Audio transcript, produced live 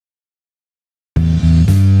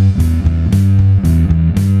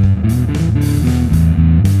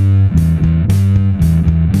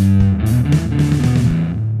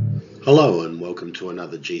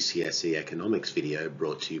another GCSE Economics video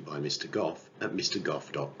brought to you by Mr. Goff at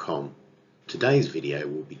mrgoff.com. Today's video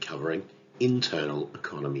will be covering internal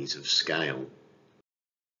economies of scale.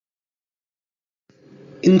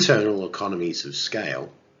 Internal economies of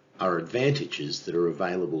scale are advantages that are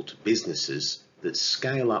available to businesses that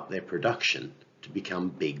scale up their production to become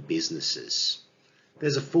big businesses.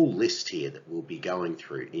 There's a full list here that we'll be going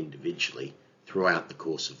through individually throughout the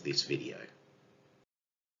course of this video.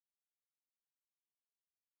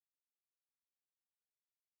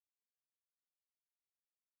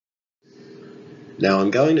 Now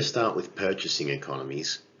I'm going to start with purchasing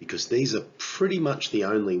economies because these are pretty much the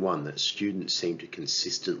only one that students seem to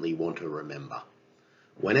consistently want to remember.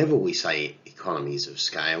 Whenever we say economies of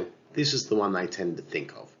scale, this is the one they tend to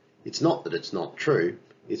think of. It's not that it's not true,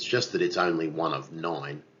 it's just that it's only one of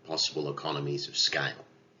 9 possible economies of scale.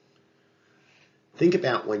 Think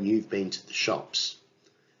about when you've been to the shops.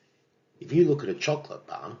 If you look at a chocolate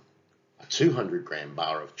bar, a 200-gram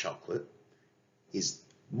bar of chocolate is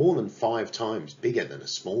more than 5 times bigger than a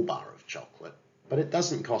small bar of chocolate, but it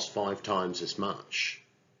doesn't cost 5 times as much.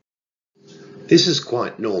 This is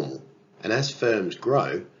quite normal, and as firms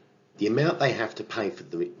grow, the amount they have to pay for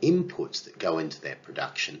the inputs that go into their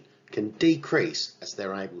production can decrease as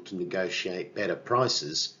they're able to negotiate better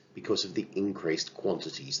prices because of the increased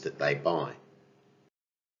quantities that they buy.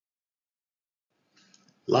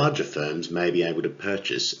 Larger firms may be able to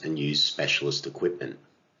purchase and use specialist equipment.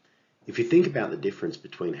 If you think about the difference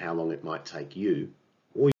between how long it might take you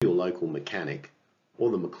or your local mechanic or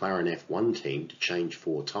the McLaren F1 team to change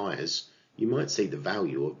 4 tyres, you might see the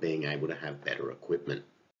value of being able to have better equipment.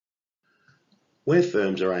 Where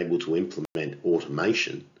firms are able to implement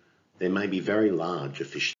automation, there may be very large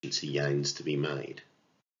efficiency gains to be made.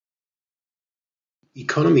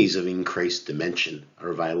 Economies of increased dimension are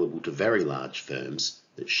available to very large firms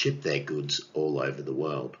that ship their goods all over the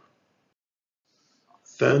world.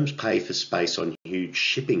 Firms pay for space on huge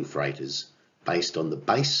shipping freighters based on the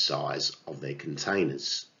base size of their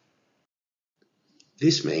containers.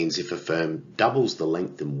 This means if a firm doubles the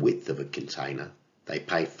length and width of a container, they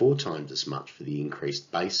pay 4 times as much for the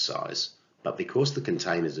increased base size, but because the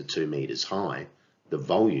containers are 2 meters high, the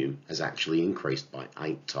volume has actually increased by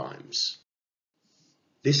 8 times.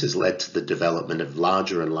 This has led to the development of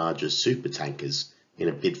larger and larger supertankers in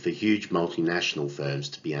a bid for huge multinational firms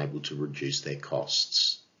to be able to reduce their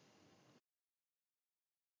costs.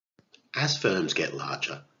 As firms get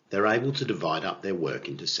larger, they're able to divide up their work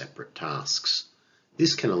into separate tasks.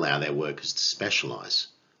 This can allow their workers to specialise.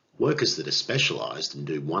 Workers that are specialised and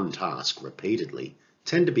do one task repeatedly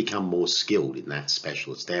tend to become more skilled in that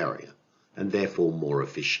specialist area and therefore more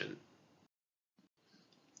efficient.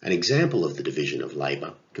 An example of the division of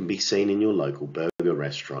labour can be seen in your local burger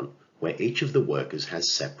restaurant, where each of the workers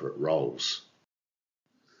has separate roles.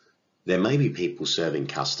 There may be people serving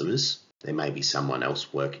customers, there may be someone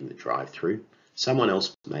else working the drive-through, someone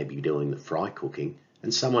else may be doing the fry cooking,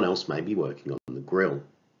 and someone else may be working on the grill.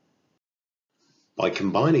 By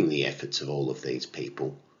combining the efforts of all of these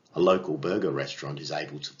people, a local burger restaurant is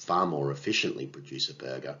able to far more efficiently produce a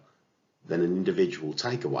burger than an individual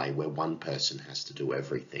takeaway where one person has to do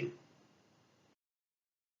everything.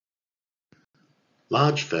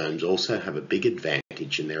 Large firms also have a big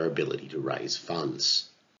advantage in their ability to raise funds.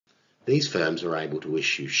 These firms are able to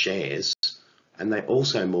issue shares, and they're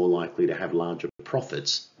also more likely to have larger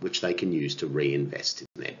profits which they can use to reinvest in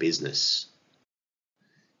their business.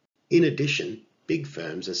 In addition, big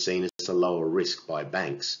firms are seen as a lower risk by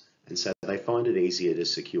banks, and so they find it easier to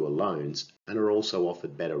secure loans and are also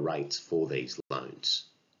offered better rates for these loans.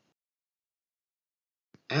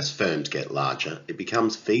 As firms get larger, it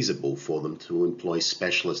becomes feasible for them to employ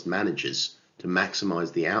specialist managers to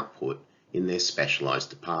maximise the output in their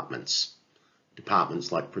specialised departments. Departments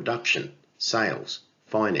like production, sales,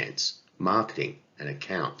 finance, marketing and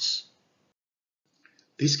accounts.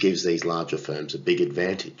 This gives these larger firms a big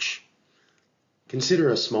advantage. Consider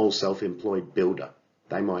a small self-employed builder.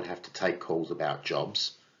 They might have to take calls about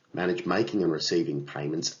jobs, manage making and receiving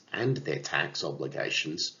payments and their tax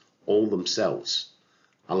obligations all themselves.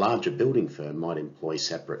 A larger building firm might employ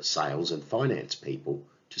separate sales and finance people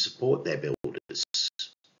to support their builders.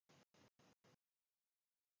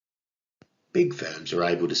 Big firms are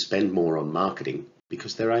able to spend more on marketing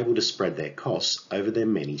because they're able to spread their costs over their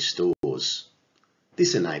many stores.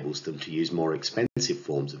 This enables them to use more expensive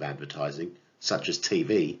forms of advertising, such as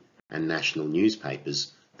TV and national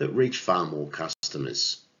newspapers, that reach far more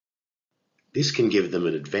customers. This can give them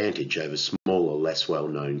an advantage over small or less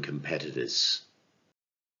well-known competitors.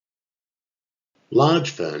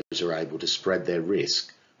 Large firms are able to spread their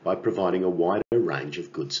risk by providing a wider range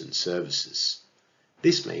of goods and services.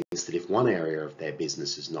 This means that if one area of their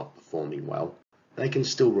business is not performing well, they can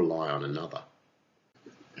still rely on another.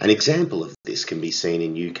 An example of this can be seen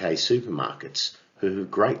in UK supermarkets, who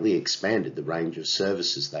have greatly expanded the range of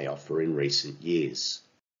services they offer in recent years.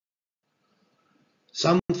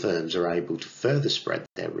 Some firms are able to further spread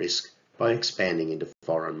their risk by expanding into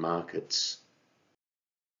foreign markets.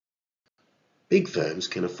 Big firms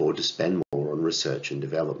can afford to spend more on research and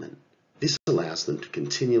development. This allows them to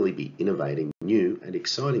continually be innovating new and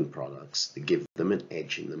exciting products that give them an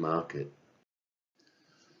edge in the market.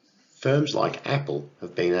 Firms like Apple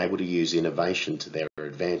have been able to use innovation to their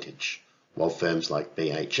advantage, while firms like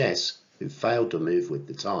BHS, who failed to move with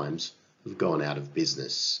the times, have gone out of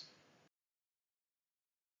business.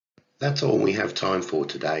 That's all we have time for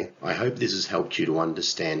today. I hope this has helped you to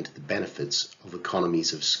understand the benefits of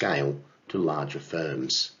economies of scale to larger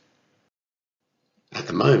firms. At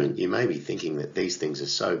the moment, you may be thinking that these things are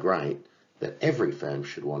so great that every firm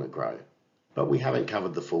should want to grow, but we haven't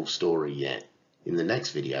covered the full story yet. In the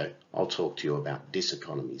next video, I'll talk to you about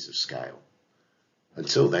diseconomies of scale.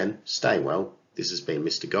 Until then, stay well. This has been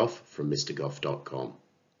Mr. Goff from MrGoff.com.